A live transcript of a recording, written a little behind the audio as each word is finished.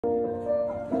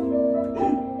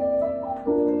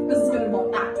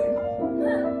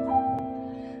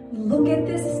at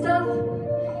this stuff,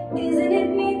 isn't it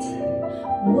neat?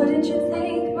 Wouldn't you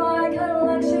think my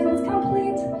collection's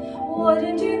complete?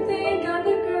 Wouldn't you think I'm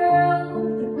the girl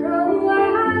who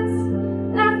has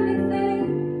everything?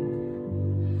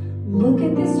 Look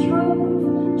at this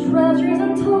trove, treasures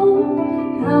untold.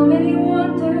 How many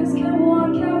wonders can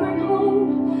one cavern hold?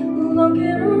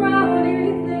 Looking around here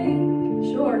you think,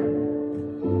 sure,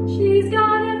 she's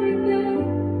got everything.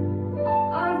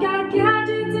 I've got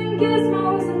gadgets and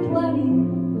gizmos and plenty.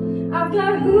 I've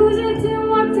got who's it and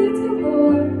what's it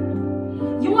galore.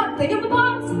 You want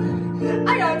thingamabobs?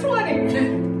 I got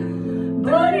 20.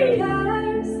 But he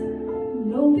has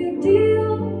no big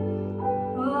deal.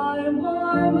 I'm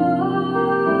mine.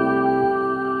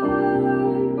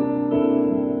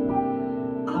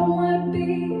 I wanna be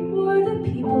where the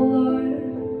people are.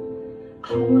 I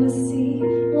wanna see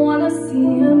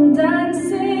him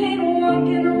dancing,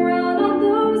 walking around on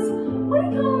those, what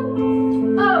do you call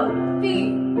them? Oh,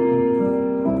 feet.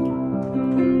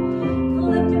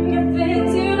 Flipping your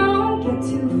fins, you don't get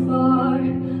too far.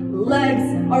 Legs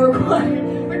are required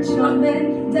for jumping,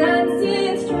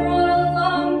 dancing, strolling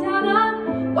along down a,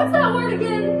 what's that word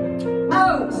again?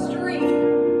 Oh, street.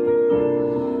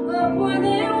 Up where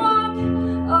they walk,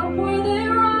 up where they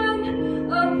run,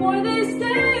 up where they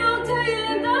stay all day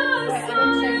in the sun.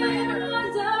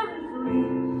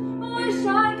 Wish I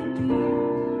could be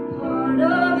part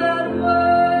of that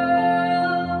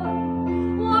world.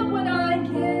 What would I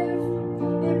give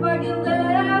if I could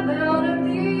live out of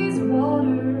these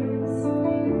waters?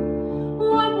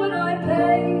 What would I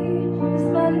pay to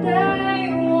spend a day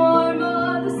warm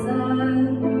on the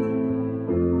sand?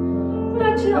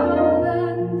 Bet you all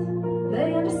end, they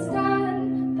understand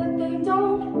that they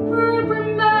don't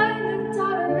reprimand their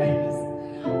daughters.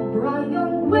 Bright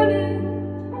young women,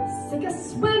 sick of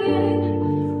swimming,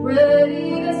 ready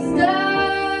to stand.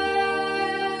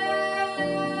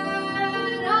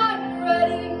 I'm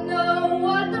ready to know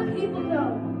what the people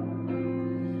know.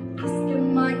 Asking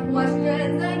my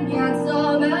questions and get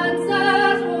some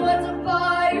answers. What's a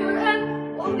fire and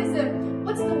what is it?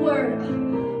 What's the word?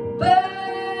 Burn.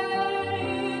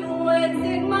 When's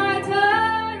it my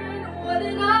turn?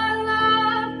 Wouldn't I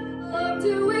love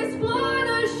to explore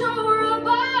the shore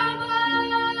above us?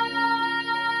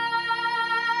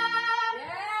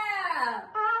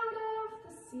 Out of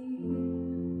the sea.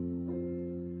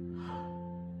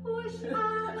 Wish I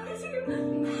could be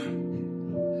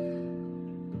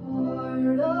part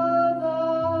of that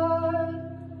world.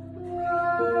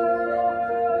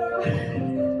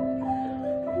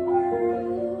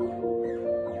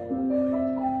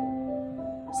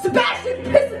 Sebastian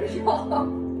pisses me off.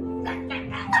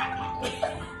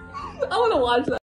 I want to watch that.